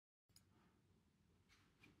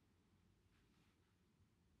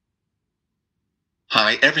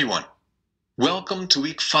Hi everyone. Welcome to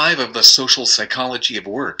week 5 of the Social Psychology of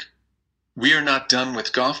Work. We are not done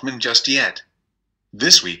with Goffman just yet.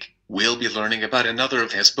 This week, we'll be learning about another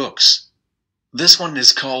of his books. This one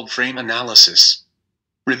is called Frame Analysis.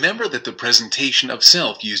 Remember that the presentation of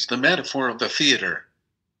self used the metaphor of the theater.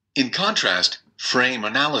 In contrast, frame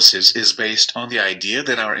analysis is based on the idea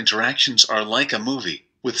that our interactions are like a movie,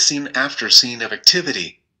 with scene after scene of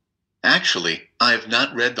activity. Actually, I've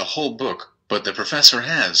not read the whole book, but the professor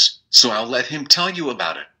has, so I'll let him tell you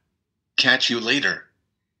about it. Catch you later.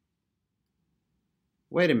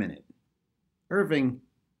 Wait a minute. Irving,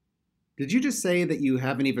 did you just say that you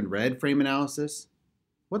haven't even read frame analysis?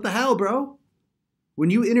 What the hell, bro? When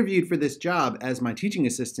you interviewed for this job as my teaching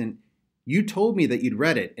assistant, you told me that you'd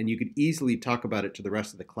read it and you could easily talk about it to the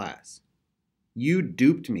rest of the class. You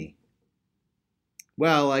duped me.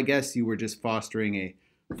 Well, I guess you were just fostering a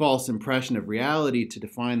false impression of reality to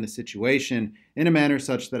define the situation in a manner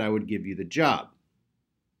such that I would give you the job.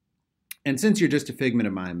 And since you're just a figment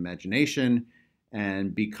of my imagination,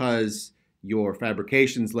 and because your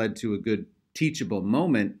fabrications led to a good teachable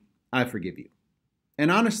moment, I forgive you. And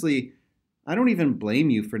honestly, I don't even blame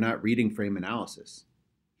you for not reading frame analysis.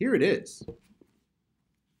 Here it is.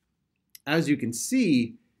 As you can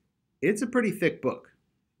see, it's a pretty thick book.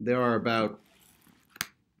 There are about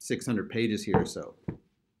 600 pages here or so.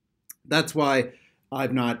 That's why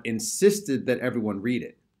I've not insisted that everyone read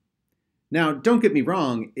it. Now, don't get me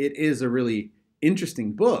wrong, it is a really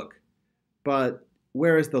interesting book, but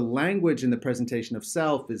whereas the language in the presentation of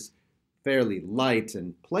self is fairly light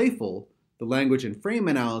and playful, the language in frame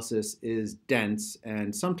analysis is dense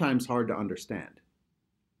and sometimes hard to understand.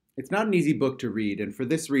 It's not an easy book to read, and for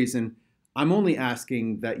this reason, I'm only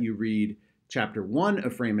asking that you read Chapter 1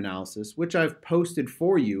 of Frame Analysis, which I've posted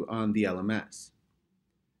for you on the LMS.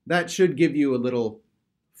 That should give you a little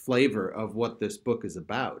flavor of what this book is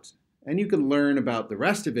about, and you can learn about the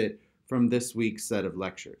rest of it from this week's set of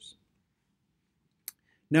lectures.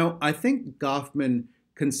 Now, I think Goffman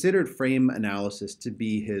considered frame analysis to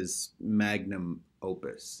be his magnum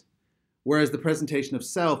opus, whereas the presentation of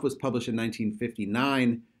self was published in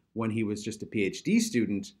 1959 when he was just a PhD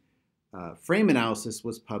student. Frame analysis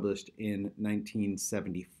was published in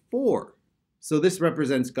 1974. So this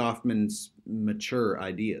represents Goffman's mature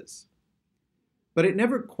ideas. But it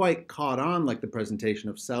never quite caught on like the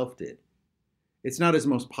presentation of self did. It's not his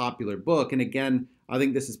most popular book, and again, I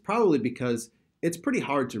think this is probably because it's pretty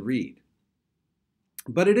hard to read.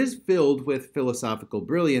 But it is filled with philosophical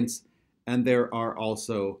brilliance, and there are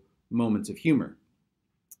also moments of humor.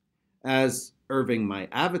 As Irving, my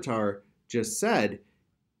avatar, just said,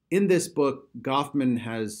 in this book, Goffman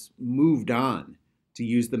has moved on to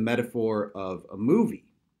use the metaphor of a movie.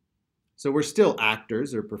 So we're still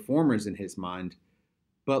actors or performers in his mind,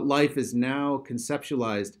 but life is now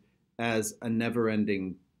conceptualized as a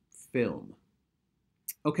never-ending film.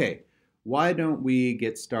 Okay, why don't we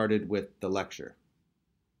get started with the lecture?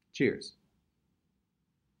 Cheers.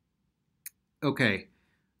 Okay,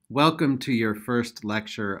 welcome to your first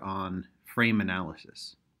lecture on frame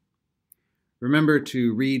analysis. Remember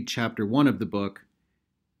to read chapter 1 of the book,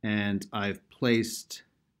 and I've placed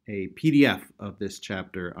a PDF of this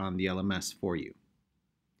chapter on the LMS for you.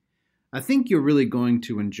 I think you're really going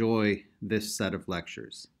to enjoy this set of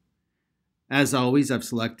lectures. As always, I've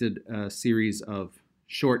selected a series of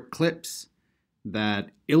short clips that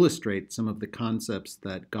illustrate some of the concepts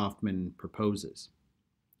that Goffman proposes.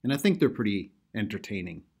 And I think they're pretty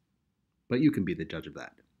entertaining, but you can be the judge of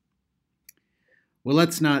that. Well,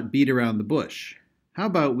 let's not beat around the bush. How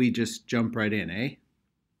about we just jump right in, eh?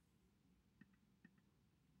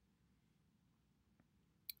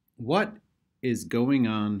 What is going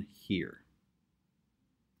on here?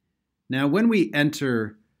 Now, when we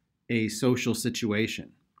enter a social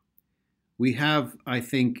situation, we have, I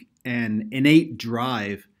think, an innate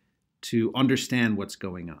drive to understand what's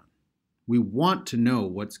going on. We want to know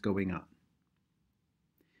what's going on.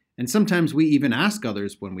 And sometimes we even ask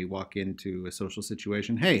others when we walk into a social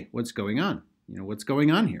situation, hey, what's going on? What's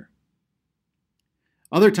going on here?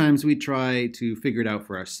 Other times we try to figure it out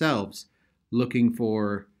for ourselves, looking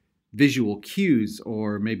for visual cues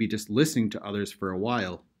or maybe just listening to others for a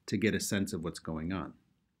while to get a sense of what's going on.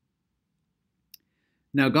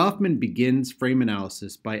 Now, Goffman begins frame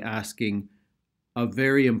analysis by asking a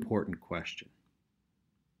very important question.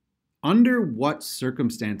 Under what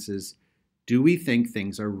circumstances do we think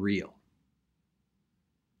things are real?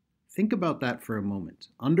 Think about that for a moment.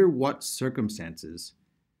 Under what circumstances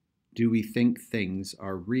do we think things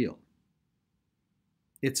are real?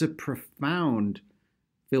 It's a profound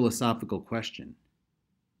philosophical question.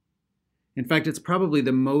 In fact, it's probably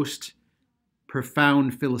the most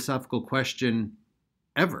profound philosophical question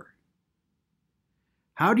ever.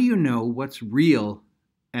 How do you know what's real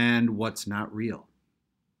and what's not real?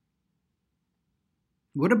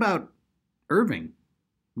 What about Irving,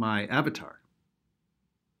 my avatar?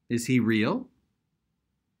 Is he real?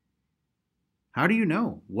 How do you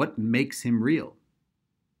know what makes him real?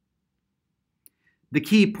 The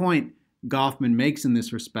key point Goffman makes in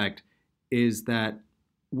this respect is that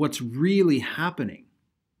what's really happening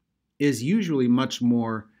is usually much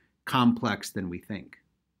more complex than we think.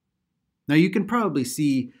 Now, you can probably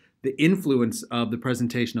see the influence of the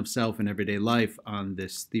presentation of self in everyday life on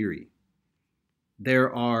this theory.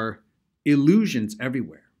 There are illusions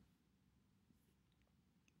everywhere,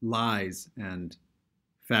 lies and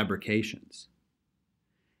fabrications.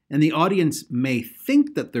 And the audience may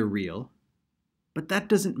think that they're real, but that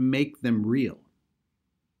doesn't make them real.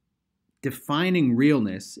 Defining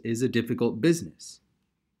realness is a difficult business.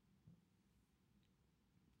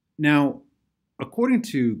 Now, according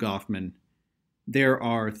to Goffman, there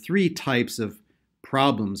are 3 types of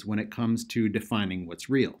problems when it comes to defining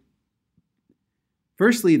what's real.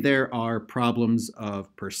 Firstly, there are problems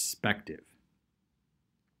of perspective.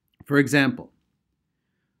 For example,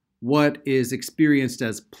 what is experienced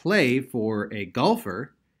as play for a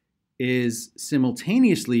golfer is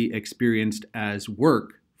simultaneously experienced as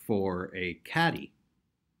work for a caddy.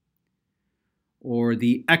 Or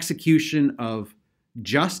the execution of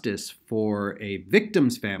justice for a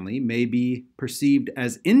victim's family may be perceived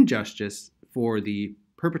as injustice for the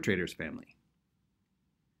perpetrator's family.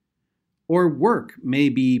 Or work may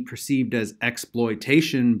be perceived as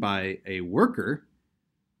exploitation by a worker,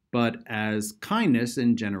 but as kindness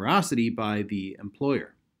and generosity by the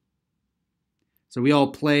employer. So we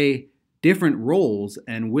all play different roles,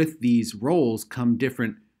 and with these roles come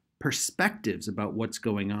different perspectives about what's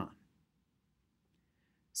going on.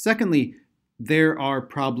 Secondly, there are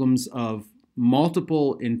problems of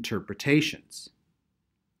multiple interpretations.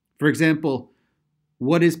 For example,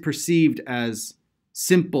 what is perceived as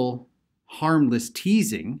simple, harmless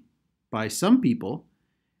teasing by some people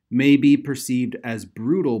may be perceived as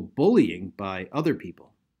brutal bullying by other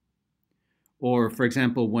people. Or, for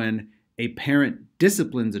example, when a parent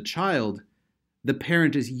disciplines a child, the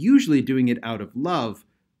parent is usually doing it out of love,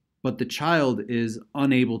 but the child is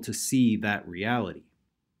unable to see that reality.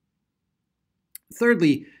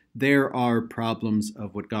 Thirdly, there are problems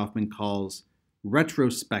of what Goffman calls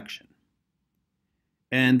retrospection.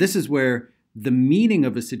 And this is where the meaning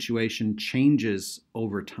of a situation changes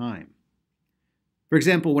over time. For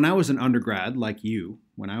example, when I was an undergrad, like you,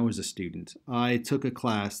 when I was a student, I took a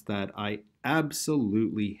class that I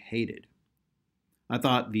absolutely hated. I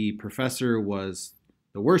thought the professor was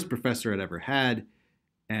the worst professor I'd ever had,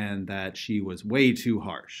 and that she was way too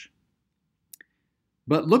harsh.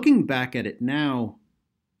 But looking back at it now,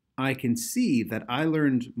 I can see that I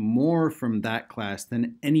learned more from that class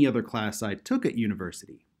than any other class I took at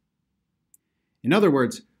university. In other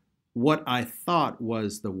words, what I thought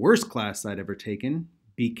was the worst class I'd ever taken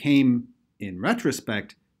became, in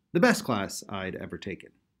retrospect, the best class I'd ever taken.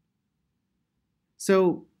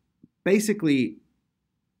 So basically,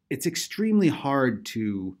 it's extremely hard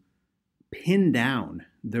to pin down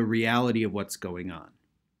the reality of what's going on.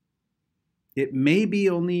 It may be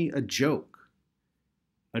only a joke,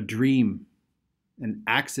 a dream, an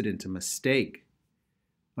accident, a mistake,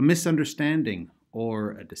 a misunderstanding,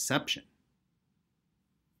 or a deception.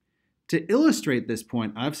 To illustrate this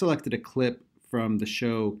point, I've selected a clip from the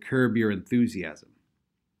show Curb Your Enthusiasm.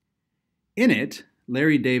 In it,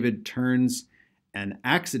 Larry David turns an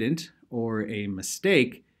accident or a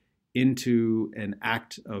mistake into an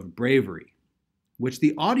act of bravery, which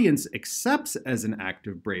the audience accepts as an act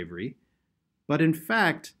of bravery, but in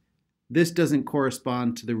fact, this doesn't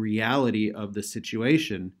correspond to the reality of the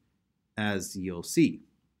situation, as you'll see.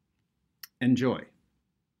 Enjoy.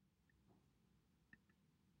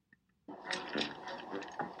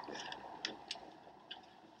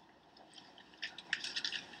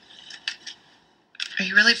 Are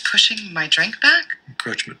you really pushing my drink back?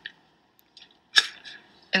 Encroachment.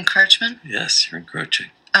 Encroachment? Yes, you're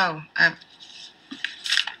encroaching. Oh,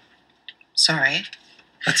 sorry.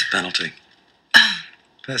 That's a penalty.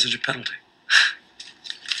 Passenger penalty.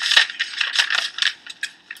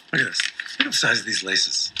 Look at this. Look at the size of these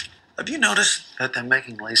laces. Have you noticed that they're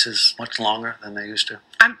making laces much longer than they used to?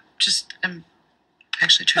 I'm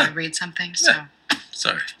actually trying to read something, so.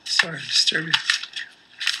 Sorry to disturb you.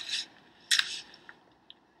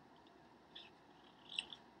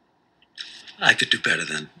 I could do better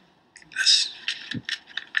than this.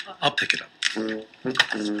 I'll pick it up.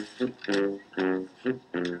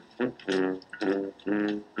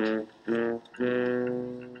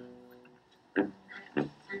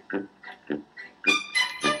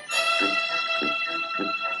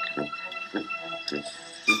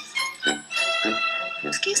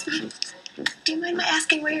 mind my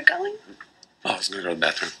asking where you're going? Oh, I was going to go to the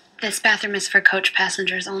bathroom. This bathroom is for coach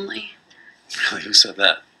passengers only. Really? Who said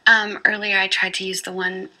that? Earlier I tried to use the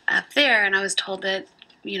one up there, and I was told that,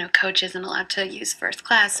 coach isn't allowed to use first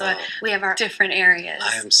class, so we have our different areas.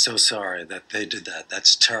 I am so sorry that they did that.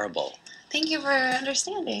 That's terrible. Thank you for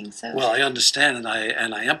understanding. So. Well, I understand, and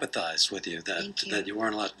I empathize with you that you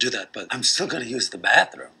weren't allowed to do that, but I'm still going to use the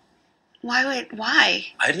bathroom. Why?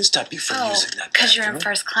 I didn't stop you from using that bathroom. Because you're in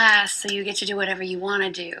first class, so you get to do whatever you want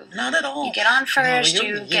to do. Not at all. You get on first,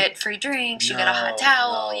 you get free drinks, you get a hot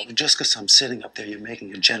towel. No. Just because I'm sitting up there, you're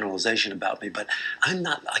making a generalization about me, but I'm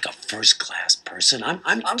not like a first class person.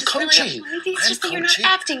 I'm coaching. It's just that you're not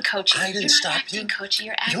acting coachy. I didn't stop you. You're not acting coachy.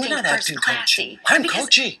 You're acting You're not first acting classy. coachy. I'm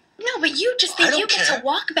coachy. No, but you just think you get to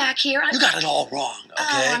walk back here. You got it all wrong,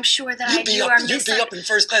 okay? Oh, I'm sure that I do. You'd be up in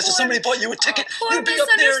first class if somebody bought you a ticket. You'd be up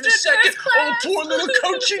there in a second. Oh, poor little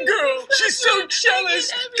coaching girl. She's so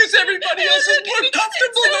jealous because everybody else is more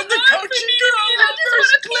comfortable than the coaching girl in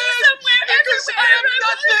first class. Because I have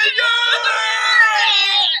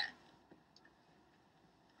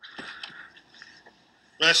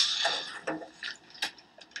nothing.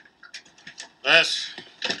 Miss?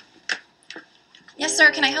 Yes,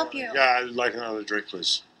 sir. Can I help you? Yeah, I'd like another drink,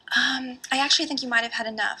 please. I actually think you might have had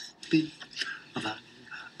enough.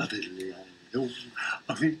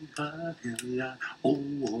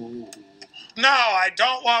 No, I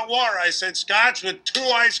don't want water. I said scotch with 2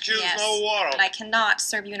 ice cubes, Yes, no water. but I cannot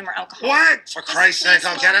serve you any more alcohol. What? For Christ's sake,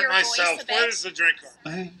 I'll get lower it your myself. voice a bit? Where's the drinker?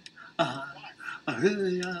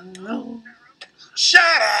 Shut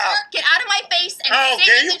up! Get out of my face and Okay,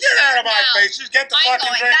 sit in you the get chair out of my now. face. Just get the I'm fucking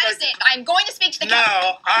going. drink. That is it. I'm going to speak to the captain.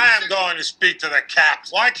 No, I am going to speak to the cap.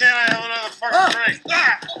 Why can't I have another fucking drink?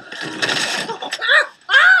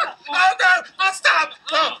 Oh, no! I'll stop!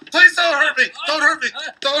 Oh, please don't hurt me! Don't hurt me!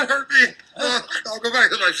 Don't hurt me! I'll go back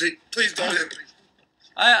to my seat. Please don't hit me.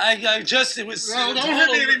 It was... No, don't hit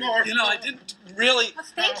me anymore. I didn't really...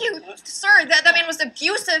 Thank you, sir. That man was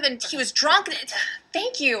abusive and he was drunk.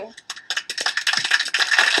 Thank you.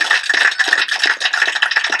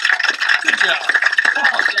 Good job.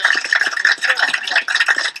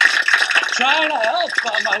 Trying to help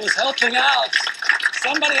him. I was helping out.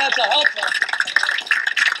 Somebody had to help him.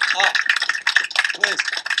 Oh, please.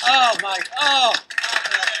 Oh, Mike. Oh.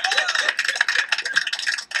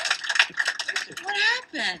 What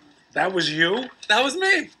happened? That was you? That was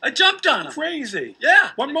me. I jumped on him. Crazy.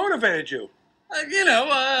 Yeah. What motivated you?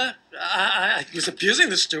 I was abusing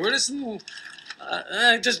the stewardess and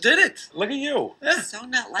I just did it. Look at you. Yeah. So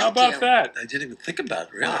not like How about that? I didn't even think about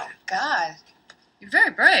it, really. Wow. God, you're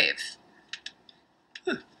very brave.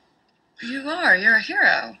 You are. You're a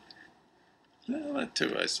hero. Well, that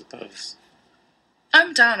too, I suppose.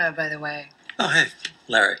 I'm Donna, by the way. Oh, hey,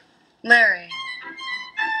 Larry. Larry.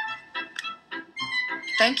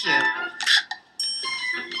 Thank you.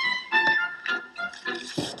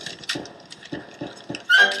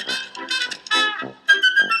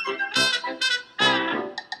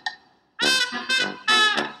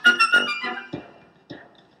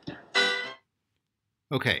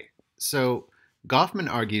 Okay, so Goffman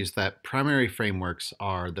argues that primary frameworks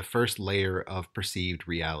are the first layer of perceived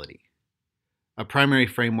reality. A primary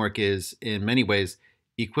framework is, in many ways,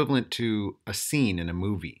 equivalent to a scene in a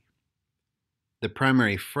movie. The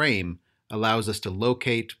primary frame allows us to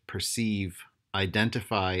locate, perceive,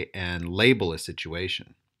 identify, and label a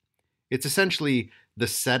situation. It's essentially the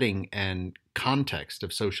setting and context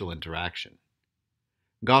of social interaction.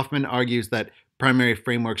 Goffman argues that primary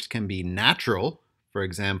frameworks can be natural, for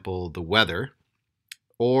example, the weather,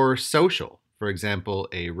 or social, for example,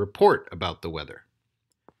 a report about the weather.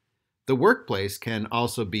 The workplace can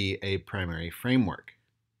also be a primary framework.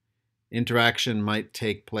 Interaction might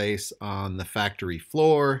take place on the factory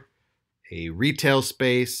floor, a retail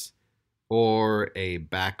space, or a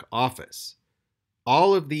back office.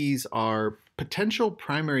 All of these are potential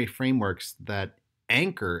primary frameworks that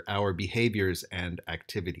anchor our behaviors and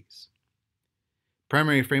activities.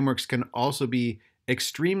 Primary frameworks can also be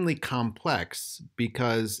extremely complex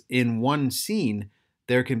because in one scene,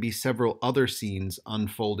 there can be several other scenes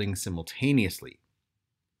unfolding simultaneously.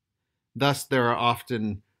 Thus, there are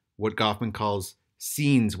often what Goffman calls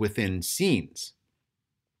scenes within scenes.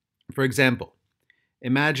 For example,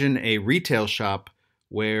 imagine a retail shop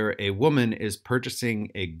where a woman is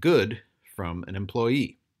purchasing a good from an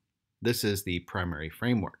employee. This is the primary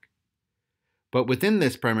framework. But within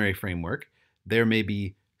this primary framework, there may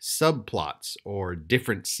be subplots or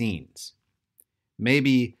different scenes.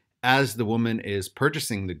 Maybe as the woman is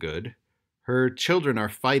purchasing the good, her children are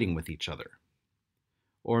fighting with each other.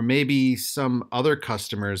 Or maybe some other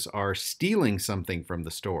customers are stealing something from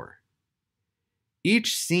the store.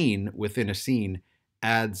 Each scene within a scene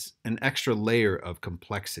adds an extra layer of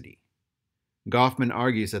complexity. Goffman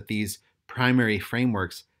argues that these primary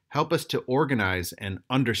frameworks help us to organize and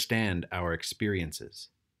understand our experiences.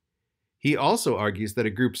 He also argues that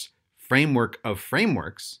a group's framework of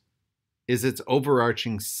frameworks is its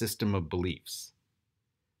overarching system of beliefs.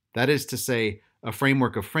 That is to say, a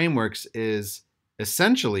framework of frameworks is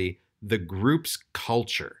essentially the group's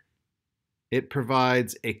culture. It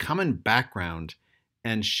provides a common background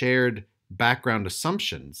and shared background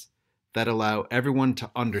assumptions that allow everyone to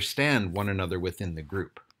understand one another within the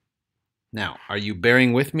group. Now, are you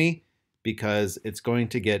bearing with me? Because it's going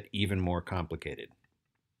to get even more complicated.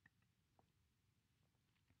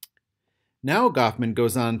 Now Goffman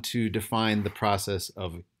goes on to define the process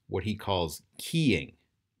of what he calls keying.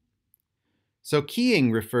 So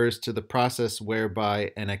keying refers to the process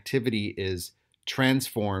whereby an activity is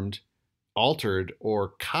transformed, altered,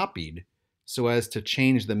 or copied so as to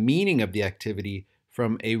change the meaning of the activity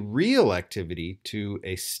from a real activity to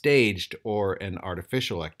a staged or an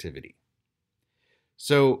artificial activity.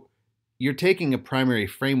 So you're taking a primary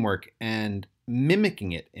framework and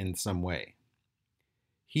mimicking it in some way.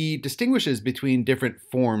 He distinguishes between different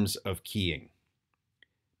forms of keying.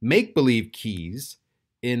 Make-believe keys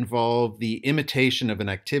involve the imitation of an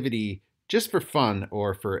activity just for fun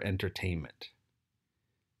or for entertainment.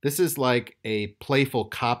 This is like a playful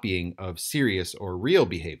copying of serious or real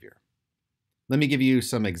behavior. Let me give you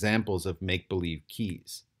some examples of make-believe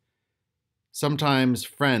keys. Sometimes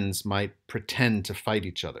friends might pretend to fight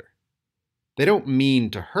each other. They don't mean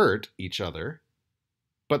to hurt each other,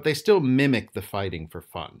 but they still mimic the fighting for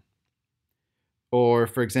fun. Or,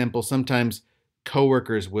 for example, sometimes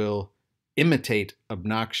coworkers will imitate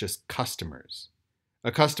obnoxious customers.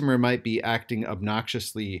 A customer might be acting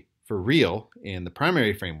obnoxiously for real in the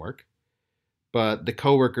primary framework, but the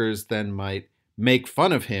coworkers then might make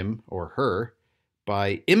fun of him or her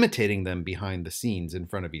by imitating them behind the scenes in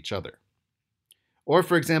front of each other. Or,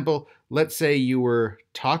 for example, let's say you were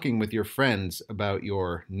talking with your friends about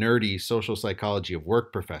your nerdy social psychology of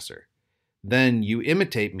work professor. Then you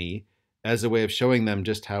imitate me as a way of showing them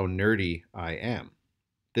just how nerdy I am.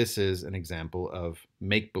 This is an example of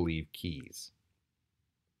make-believe keys.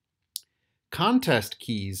 Contest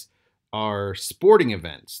keys are sporting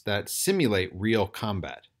events that simulate real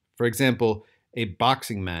combat. For example, a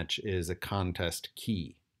boxing match is a contest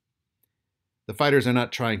key. The fighters are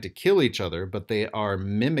not trying to kill each other, but they are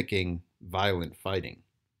mimicking violent fighting.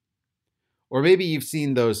 Or maybe you've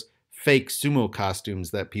seen those fake sumo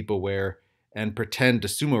costumes that people wear and pretend to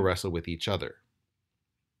sumo wrestle with each other.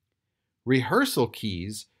 Rehearsal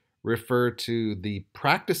keys refer to the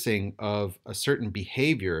practicing of a certain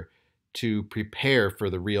behavior to prepare for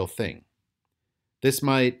the real thing. This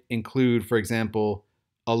might include, for example,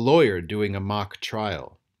 a lawyer doing a mock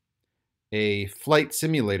trial, a flight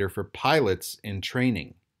simulator for pilots in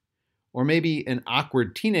training, or maybe an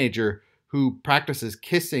awkward teenager who practices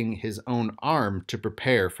kissing his own arm to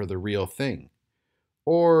prepare for the real thing,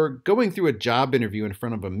 or going through a job interview in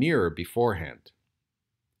front of a mirror beforehand.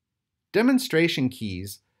 Demonstration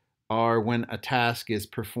keys are when a task is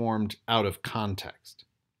performed out of context.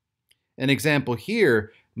 An example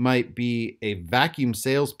here might be a vacuum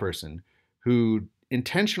salesperson who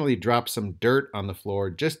intentionally drops some dirt on the floor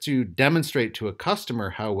just to demonstrate to a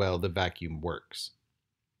customer how well the vacuum works.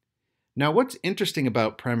 Now, what's interesting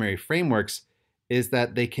about primary frameworks is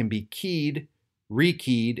that they can be keyed,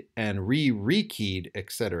 rekeyed, and re-rekeyed,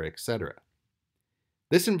 etc., etc.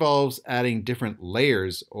 This involves adding different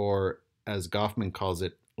layers, or as Goffman calls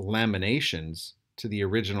it, laminations, to the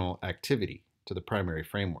original activity, to the primary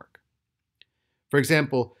framework. For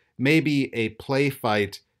example, maybe a play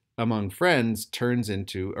fight among friends turns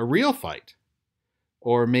into a real fight,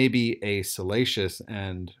 or maybe a salacious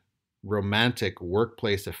and romantic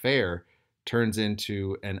workplace affair turns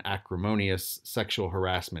into an acrimonious sexual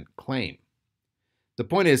harassment claim. The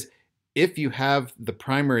point is, if you have the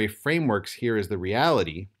primary frameworks here as the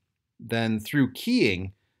reality, then through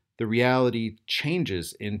keying, the reality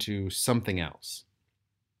changes into something else.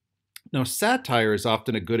 Now, satire is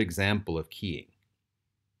often a good example of keying.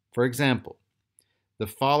 For example, the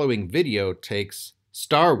following video takes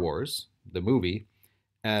Star Wars, the movie,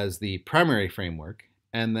 as the primary framework,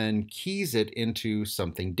 and then keys it into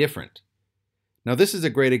something different. Now, this is a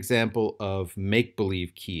great example of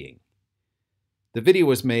make-believe keying. The video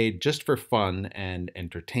was made just for fun and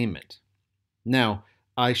entertainment. Now,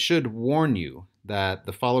 I should warn you that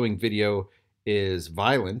the following video is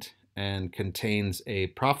violent and contains a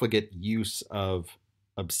profligate use of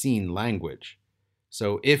obscene language.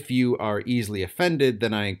 So if you are easily offended,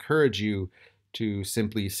 then I encourage you to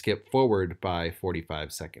simply skip forward by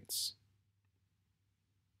 45 seconds.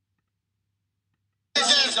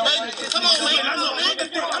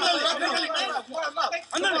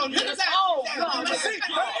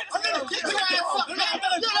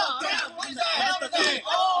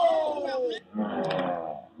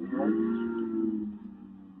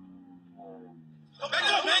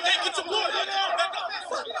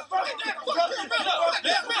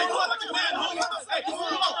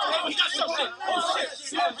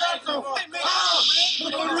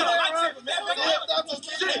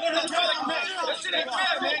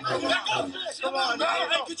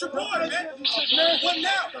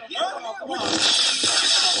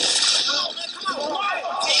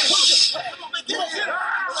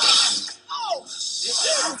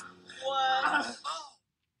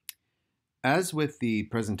 As with the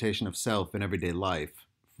presentation of self in everyday life,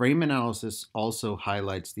 frame analysis also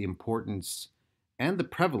highlights the importance and the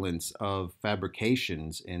prevalence of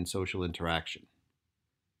fabrications in social interaction.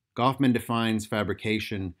 Goffman defines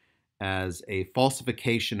fabrication as a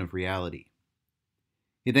falsification of reality.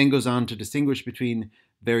 He then goes on to distinguish between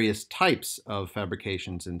various types of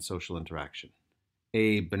fabrications in social interaction.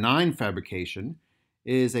 A benign fabrication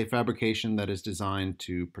is a fabrication that is designed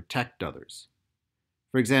to protect others.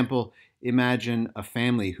 For example, imagine a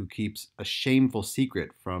family who keeps a shameful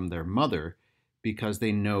secret from their mother because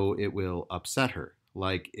they know it will upset her,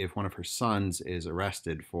 like if one of her sons is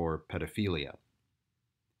arrested for pedophilia.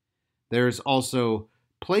 There's also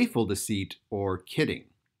playful deceit or kidding.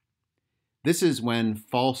 This is when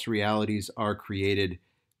false realities are created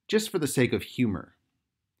just for the sake of humor.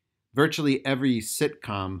 Virtually every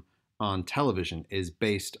sitcom on television is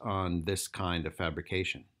based on this kind of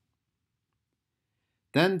fabrication.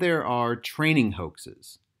 Then there are training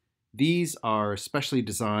hoaxes. These are specially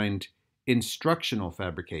designed instructional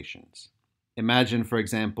fabrications. Imagine, for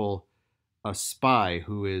example, a spy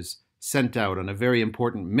who is sent out on a very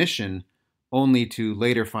important mission only to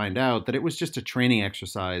later find out that it was just a training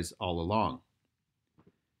exercise all along.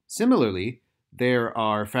 Similarly, there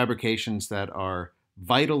are fabrications that are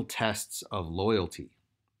vital tests of loyalty.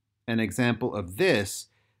 An example of this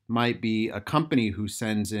might be a company who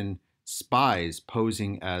sends in spies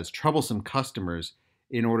posing as troublesome customers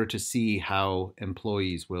in order to see how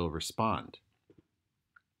employees will respond.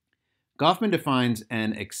 Goffman defines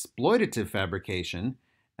an exploitative fabrication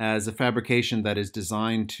as a fabrication that is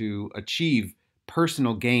designed to achieve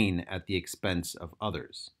personal gain at the expense of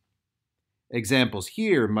others. Examples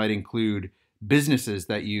here might include businesses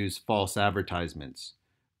that use false advertisements,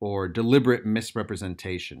 or deliberate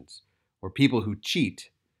misrepresentations, or people who cheat,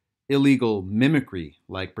 illegal mimicry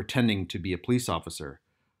like pretending to be a police officer,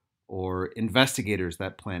 or investigators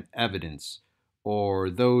that plant evidence, or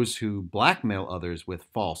those who blackmail others with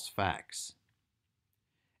false facts.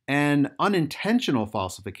 An unintentional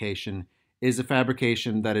falsification is a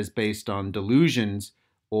fabrication that is based on delusions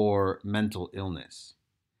or mental illness.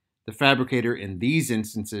 The fabricator in these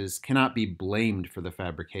instances cannot be blamed for the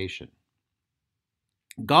fabrication.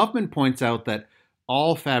 Goffman points out that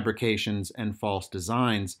all fabrications and false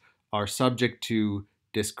designs are subject to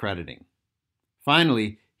discrediting.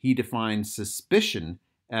 Finally, he defines suspicion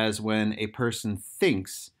as when a person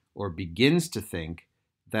thinks or begins to think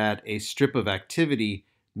that a strip of activity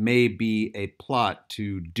may be a plot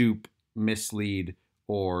to dupe, mislead,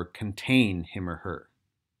 or contain him or her.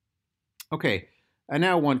 Okay, I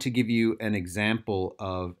now want to give you an example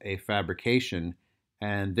of a fabrication,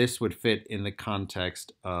 and this would fit in the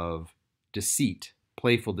context of deceit,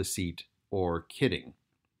 playful deceit, or kidding.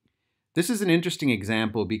 This is an interesting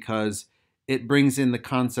example because it brings in the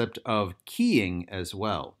concept of keying as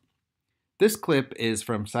well. This clip is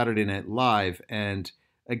from Saturday Night Live, and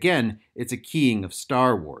again, it's a keying of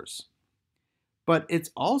Star Wars. But it's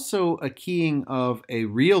also a keying of a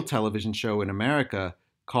real television show in America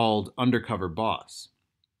called Undercover Boss.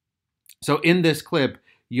 So in this clip,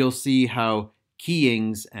 you'll see how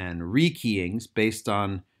keyings and rekeyings based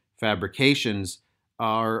on fabrications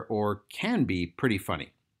are or can be pretty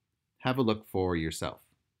funny. Have a look for yourself.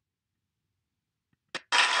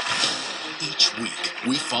 Each week,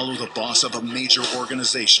 we follow the boss of a major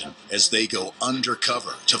organization as they go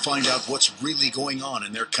undercover to find out what's really going on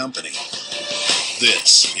in their company.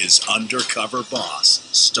 This is Undercover Boss,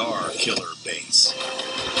 Star Killer Base.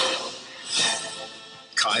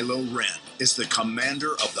 Kylo Ren is the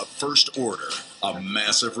commander of the First Order, a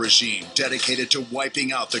massive regime dedicated to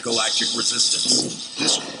wiping out the galactic resistance.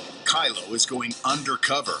 This week, Kylo is going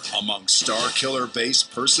undercover among Star Killer Base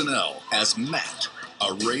personnel as Matt,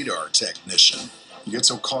 a radar technician. You get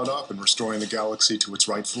so caught up in restoring the galaxy to its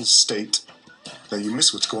rightful state that you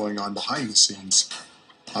miss what's going on behind the scenes.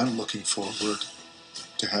 I'm looking forward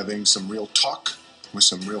to having some real talk with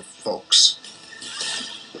some real folks.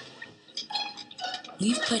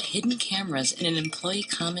 We've put hidden cameras in an employee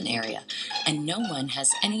common area, and no one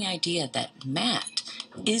has any idea that Matt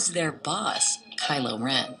is their boss, Kylo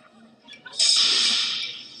Ren.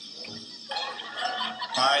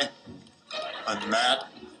 Hi, I'm Matt.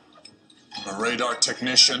 I'm a radar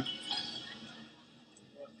technician.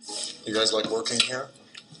 You guys like working here?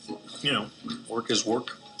 You know, work is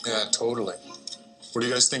work. Yeah, totally. What do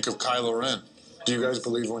you guys think of Kylo Ren? Do you guys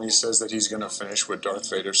believe when he says that he's going to finish what Darth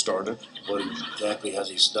Vader started? What exactly has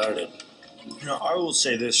he started? You know, I will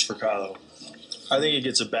say this for Kylo. I think he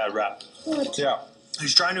gets a bad rap. What? Yeah.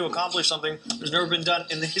 He's trying to accomplish something that's never been done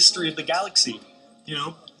in the history of the galaxy. You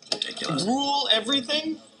know? Ridiculous. Rule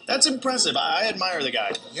everything? That's impressive. I admire the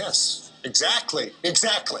guy. Yes, exactly.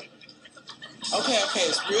 Exactly. Okay,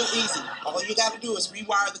 it's real easy. All you gotta do is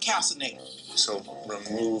rewire the calcinator. So,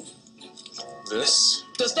 remove this?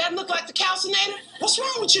 Does that look like the calcinator? What's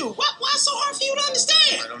wrong with you? Why it's so hard for you to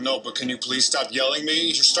understand? I don't know, but can you please stop yelling at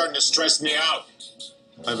me? You're starting to stress me out.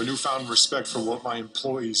 I have a newfound respect for what my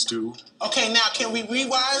employees do. Okay, now can we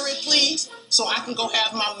rewire it, please? So I can go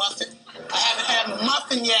have my muffin. I haven't had my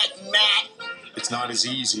muffin yet, Matt. It's not as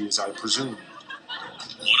easy as I presume.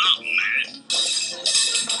 What up, Matt?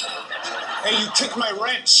 Hey, you kicked my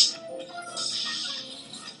wrench!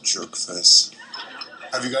 Jerk face.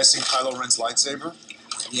 Have you guys seen Kylo Ren's lightsaber?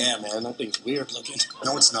 Yeah, man, that thing's weird looking.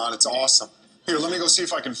 No, it's not. It's awesome. Here, let me go see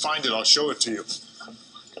if I can find it. I'll show it to you.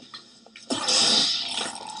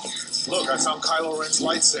 Look, I found Kylo Ren's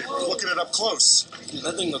lightsaber. Look at it up close. Dude,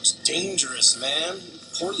 that thing looks dangerous, man.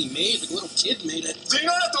 Poorly made. The little kid made it. So you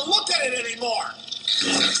don't have to look at it anymore!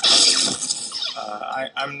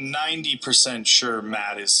 I'm 90% sure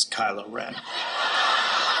Matt is Kylo Ren.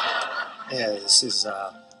 Yeah, this has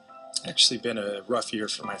actually been a rough year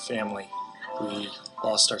for my family. We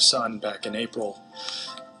lost our son back in April.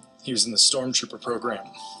 He was in the Stormtrooper program,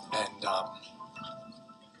 and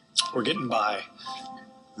we're getting by.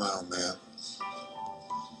 Oh, man.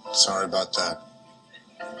 Sorry about that.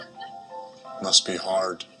 Must be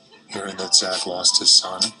hard. Hearing that Zach lost his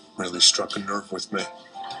son really struck a nerve with me.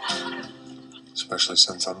 Especially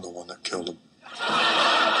since I'm the one that killed him. Hey,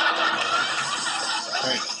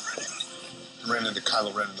 I ran into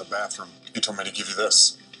Kylo Ren in the bathroom. He told me to give you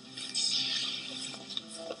this.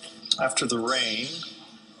 After the rain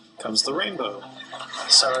comes the rainbow.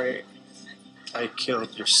 Sorry, I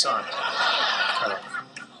killed your son.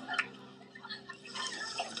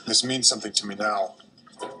 This means something to me now.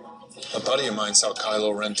 A buddy of mine saw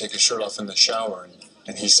Kylo Ren take his shirt off in the shower,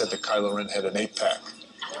 and he said that Kylo Ren had an 8-pack.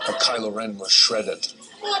 But Kylo Ren was shredded.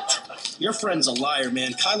 What? Your friend's a liar,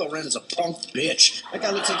 man. Kylo Ren is a punk bitch. That guy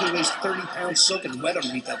looks like he weighs 30 pounds soaking wet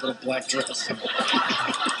underneath that little black dress.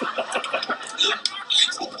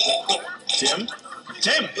 Tim?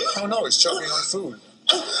 Tim! Oh no, he's choking on food.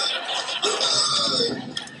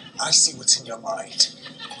 I see what's in your mind.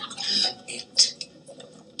 It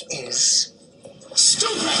is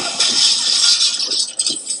stupid!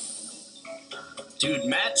 Dude,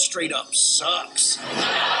 Matt straight up sucks.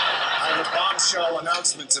 I have a bombshell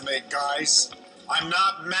announcement to make, guys. I'm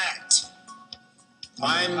not Matt.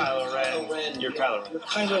 I'm Kylo Ren. You're Kylo Ren. You're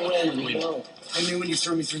Kylo Ren, we know. I knew when you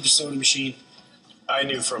threw me through the soda machine. I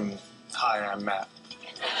knew from hi, I'm Matt.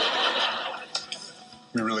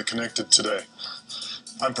 We really connected today.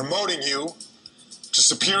 I'm promoting you to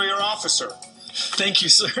superior officer. Thank you,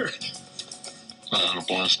 sir. I had a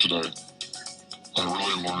blast today. I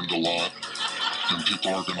really learned a lot, and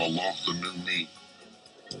people are going to love the new me.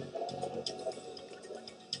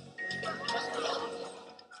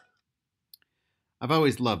 I've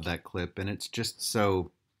always loved that clip, and it's just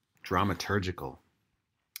so dramaturgical.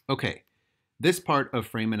 Okay, this part of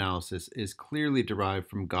frame analysis is clearly derived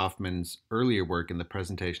from Goffman's earlier work in the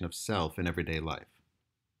presentation of self in everyday life.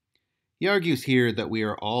 He argues here that we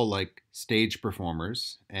are all like stage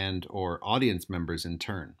performers and or audience members in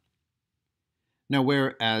turn. Now,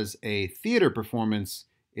 whereas a theater performance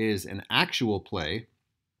is an actual play,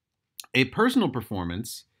 a personal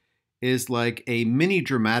performance is like a mini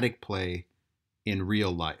dramatic play in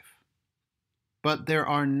real life. But there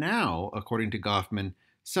are now, according to Goffman,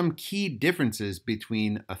 some key differences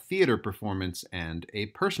between a theater performance and a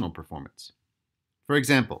personal performance. For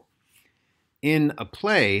example, in a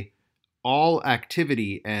play, all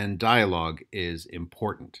activity and dialogue is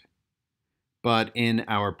important. But in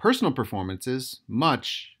our personal performances,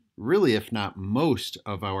 much, really if not most,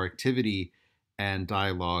 of our activity and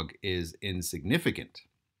dialogue is insignificant.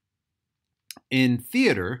 In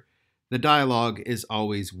theater, the dialogue is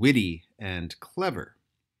always witty and clever.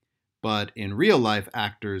 but in real life,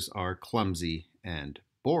 actors are clumsy and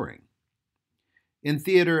boring. In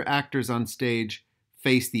theater, actors on stage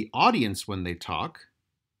face the audience when they talk,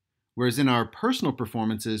 whereas in our personal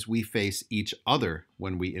performances, we face each other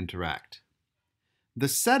when we interact. The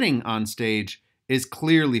setting on stage is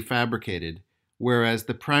clearly fabricated, whereas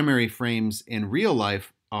the primary frames in real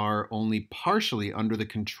life are only partially under the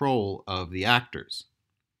control of the actors.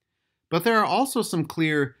 But there are also some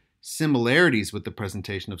clear similarities with the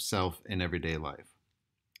presentation of self in everyday life.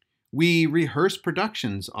 We rehearse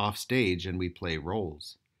productions off stage and we play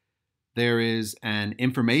roles. There is an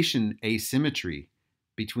information asymmetry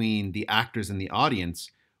between the actors and the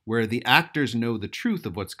audience, where the actors know the truth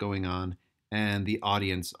of what's going on and the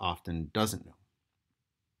audience often doesn't know.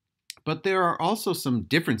 But there are also some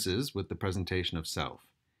differences with the presentation of self.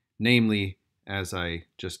 Namely, as I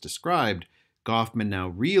just described, Goffman now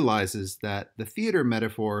realizes that the theater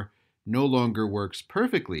metaphor no longer works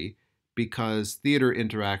perfectly because theater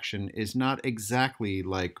interaction is not exactly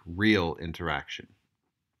like real interaction.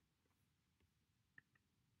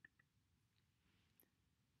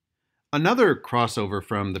 Another crossover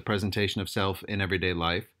from the presentation of self in everyday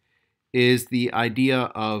life is the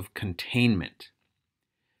idea of containment.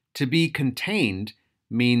 To be contained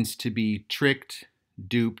means to be tricked,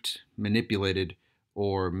 duped, manipulated,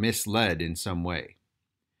 or misled in some way.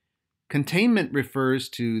 Containment refers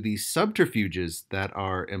to the subterfuges that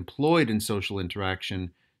are employed in social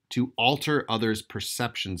interaction to alter others'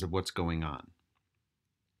 perceptions of what's going on.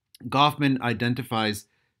 Goffman identifies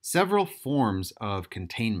several forms of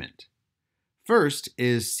containment. First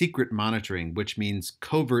is secret monitoring, which means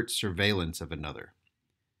covert surveillance of another.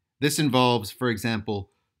 This involves, for example,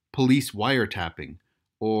 police wiretapping,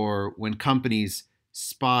 or when companies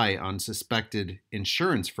spy on suspected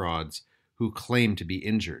insurance frauds who claim to be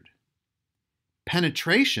injured.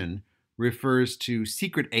 Penetration refers to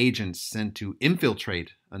secret agents sent to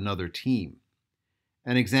infiltrate another team.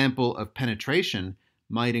 An example of penetration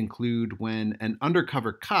might include when an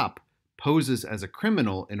undercover cop poses as a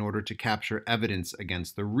criminal in order to capture evidence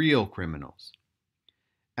against the real criminals.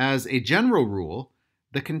 As a general rule,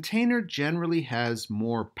 the container generally has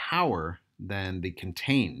more power than the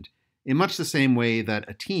contained, in much the same way that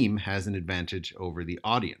a team has an advantage over the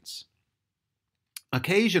audience.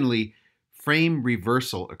 Occasionally, frame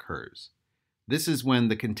reversal occurs. This is when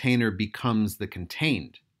the container becomes the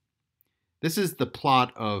contained. This is the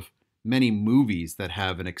plot of many movies that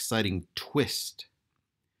have an exciting twist.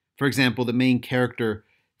 For example, the main character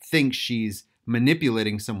thinks she's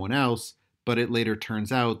manipulating someone else, but it later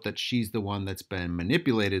turns out that she's the one that's been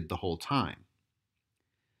manipulated the whole time.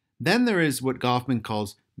 Then there is what Goffman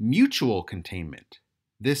calls mutual containment.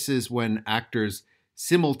 This is when actors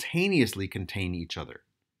simultaneously contain each other.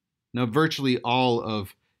 Now, virtually all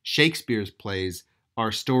of Shakespeare's plays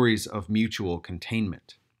are stories of mutual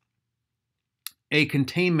containment. A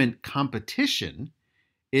containment competition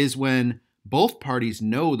is when both parties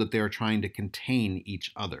know that they are trying to contain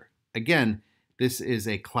each other. Again, this is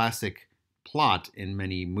a classic plot in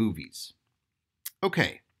many movies.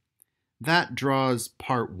 Okay, that draws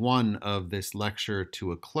part 1 of this lecture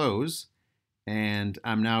to a close, and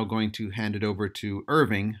I'm now going to hand it over to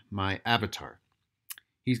Irving, my avatar.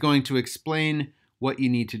 He's going to explain what you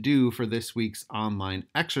need to do for this week's online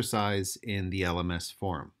exercise in the LMS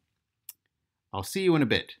forum. I'll see you in a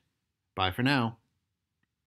bit. Bye for now.